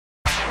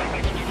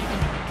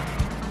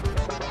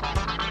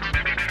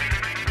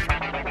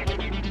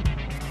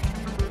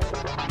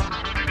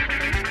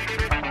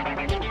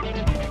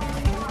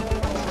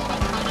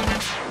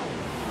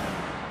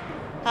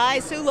Hi,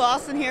 Sue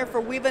Lawson here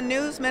for WEVA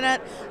News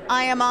Minute.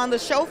 I am on the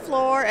show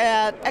floor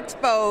at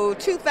Expo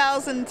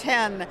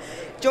 2010.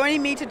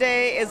 Joining me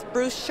today is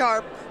Bruce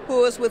Sharp,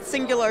 who is with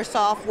Singular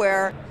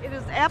Software. It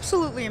is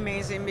absolutely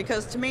amazing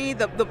because to me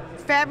the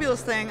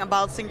fabulous thing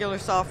about Singular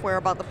Software,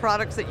 about the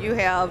products that you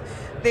have,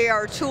 they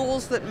are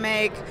tools that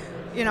make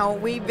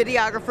we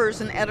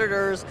videographers and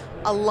editors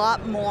a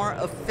lot more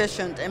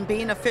efficient, and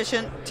being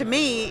efficient to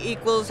me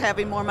equals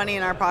having more money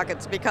in our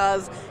pockets,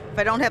 because if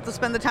I don't have to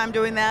spend the time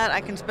doing that,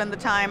 I can spend the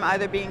time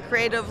either being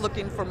creative,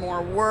 looking for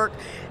more work,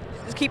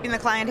 keeping the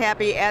client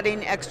happy,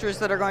 adding extras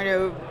that are going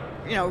to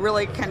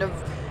really kind of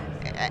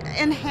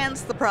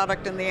enhance the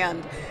product in the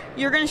end.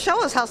 You're going to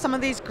show us how some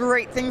of these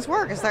great things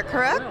work, is that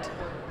correct?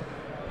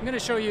 I'm going to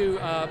show you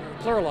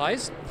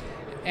PluralEyes.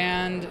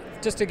 And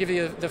just to give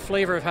you the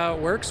flavor of how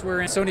it works,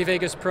 we're in Sony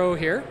Vegas Pro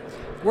here.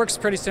 Works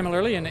pretty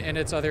similarly in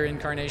its other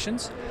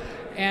incarnations.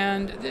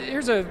 And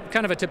here's a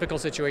kind of a typical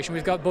situation.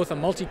 We've got both a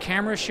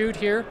multi-camera shoot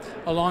here,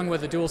 along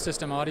with a dual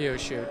system audio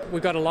shoot.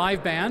 We've got a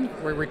live band,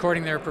 we're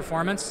recording their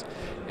performance,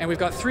 and we've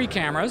got 3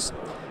 cameras.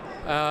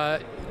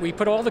 We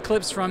put all the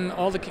clips from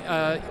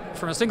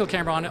a single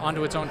camera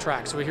onto its own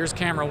track. So here's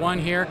camera 1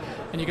 here,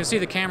 and you can see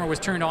the camera was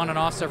turned on and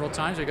off several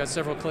times. We've got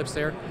several clips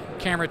there.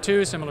 Camera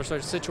 2, similar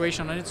sort of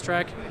situation on its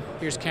track.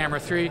 Here's camera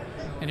 3,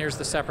 and here's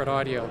the separate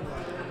audio.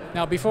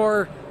 Now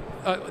before,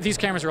 these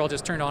cameras are all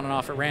just turned on and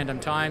off at random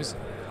times.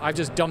 I've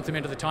just dumped them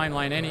into the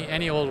timeline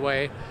any old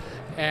way,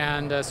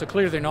 and so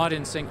clearly they're not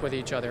in sync with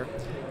each other.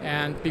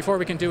 And before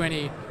we can do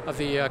any of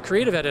the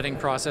creative editing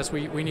process,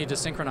 we need to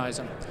synchronize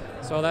them.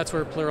 So that's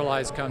where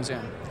PluralEyes comes in.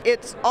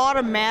 It's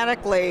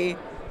automatically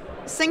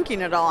syncing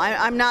it all.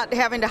 I'm not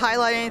having to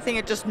highlight anything,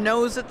 it just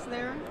knows it's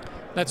there?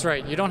 That's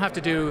right. You don't have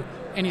to do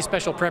any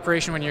special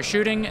preparation when you're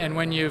shooting, and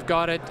when you've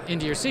got it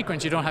into your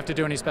sequence, you don't have to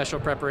do any special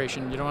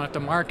preparation. You don't have to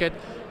mark it,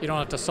 you don't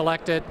have to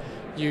select it,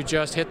 you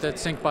just hit the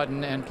sync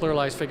button and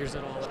PluralEyes figures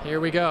it all out. Here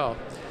we go.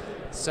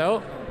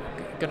 So,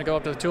 going to go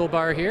up to the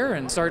toolbar here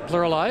and start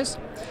PluralEyes.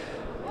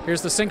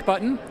 Here's the sync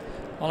button.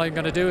 All I'm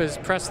going to do is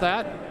press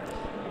that,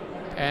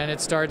 and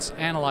it starts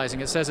analyzing.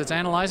 It says it's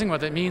analyzing.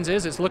 What that means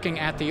is it's looking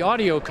at the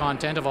audio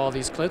content of all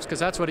these clips, because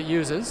that's what it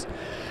uses,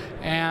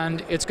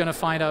 and it's going to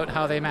find out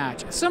how they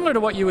match. It's similar to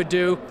what you would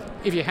do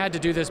if you had to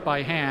do this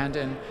by hand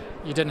and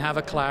you didn't have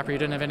a clapper, you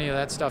didn't have any of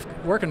that stuff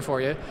working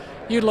for you.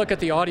 You'd look at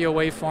the audio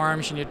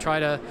waveforms and you'd try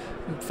to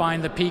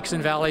find the peaks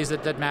and valleys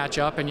that match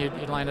up, and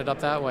you'd line it up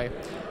that way.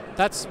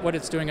 That's what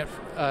it's doing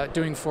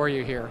for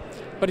you here.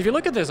 But if you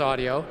look at this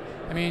audio,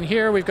 I mean,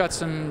 here we've got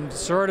some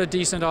sort of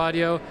decent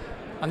audio.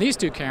 On these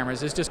 2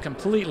 cameras, it's just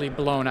completely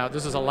blown out.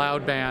 This is a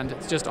loud band,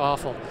 it's just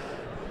awful.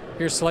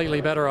 Here's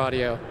slightly better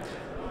audio.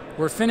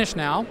 We're finished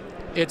now.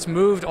 It's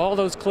moved all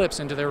those clips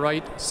into their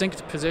right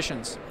synced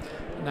positions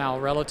now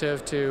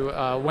relative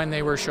to when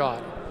they were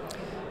shot.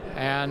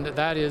 And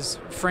that is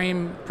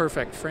frame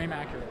perfect, frame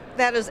accurate.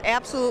 That is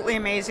absolutely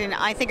amazing.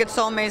 I think it's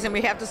so amazing.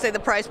 We have to say the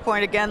price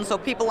point again so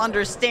people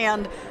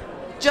understand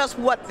just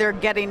what they're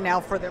getting now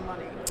for their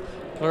money.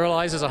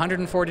 PluralEyes is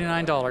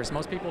 $149.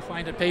 Most people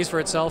find it pays for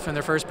itself in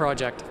their first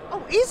project.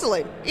 Oh,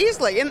 easily,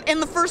 easily. In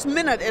the first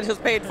minute it has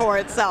paid for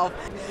itself.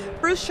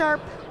 Bruce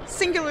Sharp,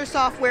 Singular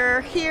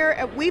Software, here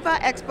at WEVA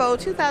Expo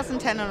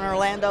 2010 in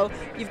Orlando.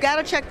 You've got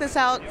to check this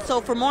out.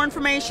 So for more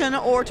information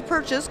or to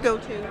purchase, go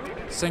to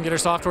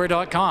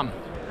SingularSoftware.com.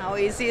 How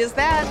easy is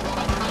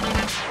that?